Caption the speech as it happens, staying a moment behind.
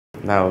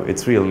Now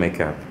it's real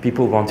makeup.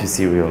 People want to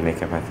see real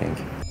makeup, I think.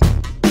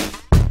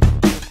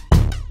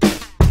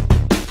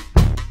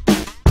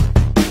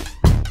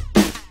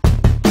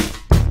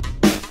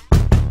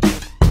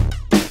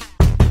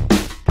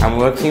 I'm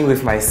working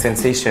with my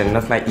sensation,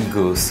 not my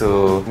ego.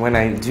 So when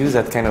I do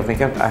that kind of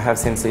makeup, I have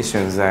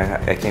sensations.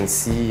 I can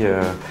see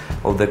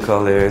all the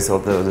colors, all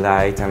the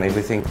light and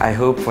everything. I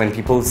hope when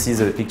people see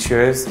the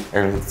pictures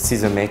and see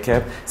the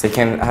makeup, they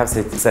can have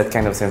that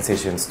kind of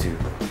sensations too.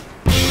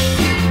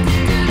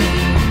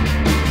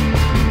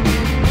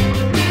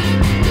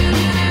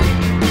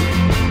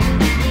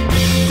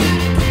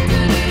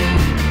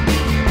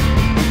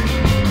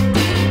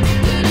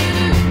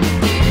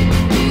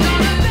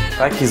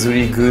 PAC is a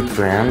really good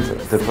brand.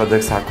 The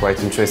products are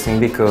quite interesting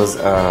because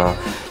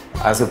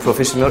as a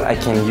professional I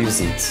can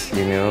use it,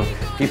 you know.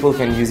 People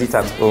can use it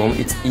at home,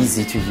 it's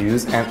easy to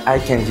use, and I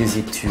can use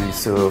it too,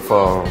 so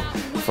for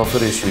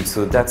photo shoots.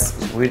 So that's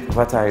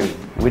what I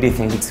really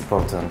think it's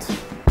important.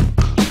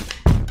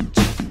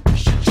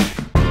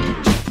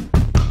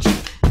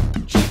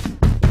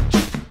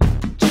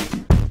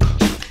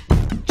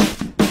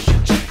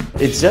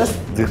 It's just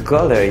the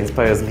color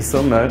inspires me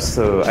so much,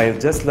 so I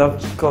just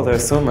love color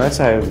so much.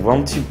 I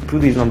want to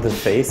put it on the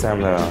face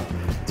and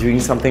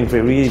doing something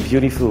very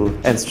beautiful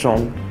and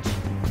strong.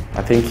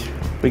 I think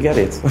we get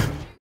it.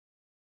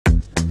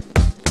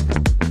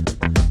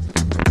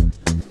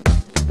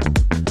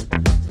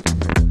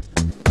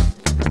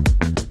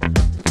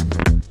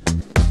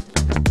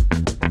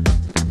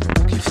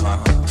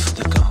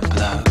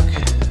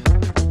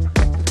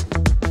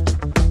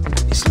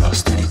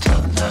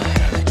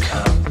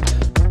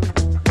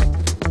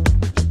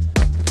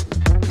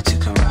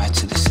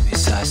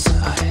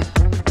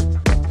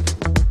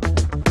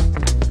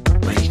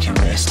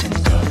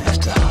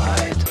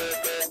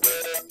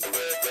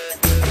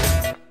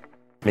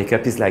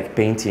 Makeup is like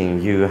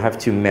painting. You have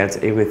to melt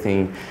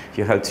everything.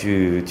 You have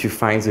to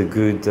find the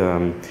good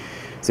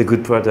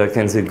product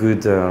and the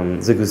good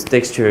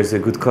textures, the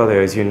good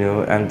colors, you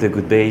know, and the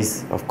good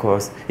base, of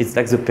course. It's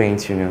like the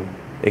paint, you know,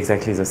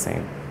 exactly the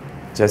same.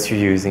 Just you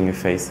using your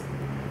face.